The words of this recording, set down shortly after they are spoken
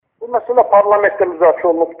məsələ parlamentdə müzakirə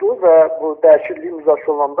olunubdur və bu dəyişiklik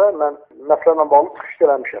müzakirə olunanda mən məsələlə bağlı çıxış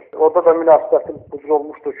eləmişəm. Orada da münasibətim bu cür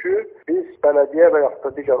olmuşdur ki, biz bələdiyyə və yaxud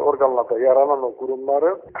da digər orqanlarda yaranan o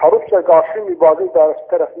qurumların korrupsiya qarşı mübarizə idarəsi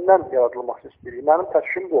tərəfindən yaradılması istəyirik. Mənim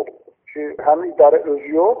təşkilim bu olub ki, həmin idarə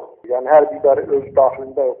özü yox, yəni hər bir idarə öz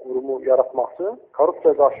daxilində qurumu yaratması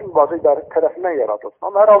korrupsiya qarşı mübarizə idarəsi tərəfindən yaradılır.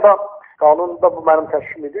 Amma hər halda qanunda bu mənim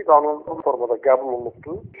təşkilim idi, qanun bu formada qəbul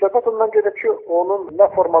olunubdur. Söhbət ondan gedir ki, onun nə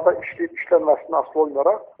formada işləyib işlənməsindən asılı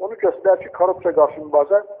olmayaraq, onu göstərir ki, korrupsiya qarşı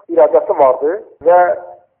mübarizə iradəsi vardır və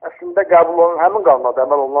əslində qəbul olunan həmin qanuna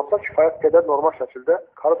əməl olunansa kifayət qədər normal şəkildə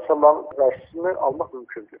korrupsiyanın qarşısını almaq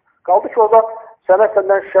mümkündür. Qaldı ki, orada sənət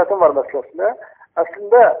səndən şikayətin var məsələsində,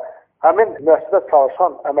 əslində həmin müəssisədə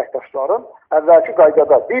çalışan əməkdaşların əvvəlki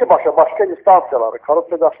qaydada birbaşa başqa instansiyaları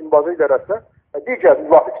korrupsiya qarşı mübarizə idarəsinə və digər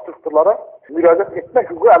müvafiq strukturlara müraciət etmək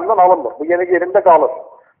hüququ əlindən alınmır. Bu yeni yerində qalır.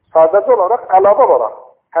 Sadəcə olaraq, əlavə olaraq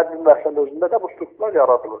hər bir müəssisənin özündə də bu strukturlar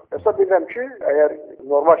yaradılır. Hesab edirəm ki, əgər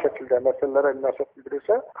normal şəkildə məsələlərə münasibət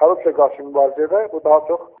bildirirsə, korrupsiya qarşı mübarizədə bu daha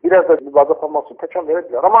çox biraz da mübarizə formasını təkan verə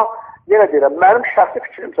bilər. Amma yenə deyirəm, mənim şəxsi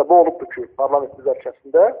fikrimsə bu olubdur ki, parlament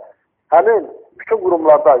müzakirəsində həmin bütün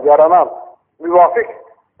qurumlarda yaranan müvafiq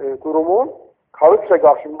qurumun korrupsiya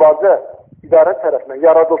qarşı mübarizə idarə tərəfindən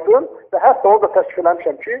yaradılsın və hətta o da təşkil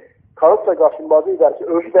eləmişəm ki, korrupsiya qarşı mübarizə idarəsi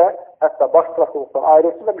özü də hətta baş prokurorluqdan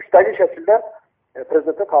ayrılsın və müstəqil şəkildə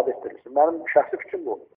prezidentə tabe etdirilsin. Mənim şəxsi fikrim bu olur.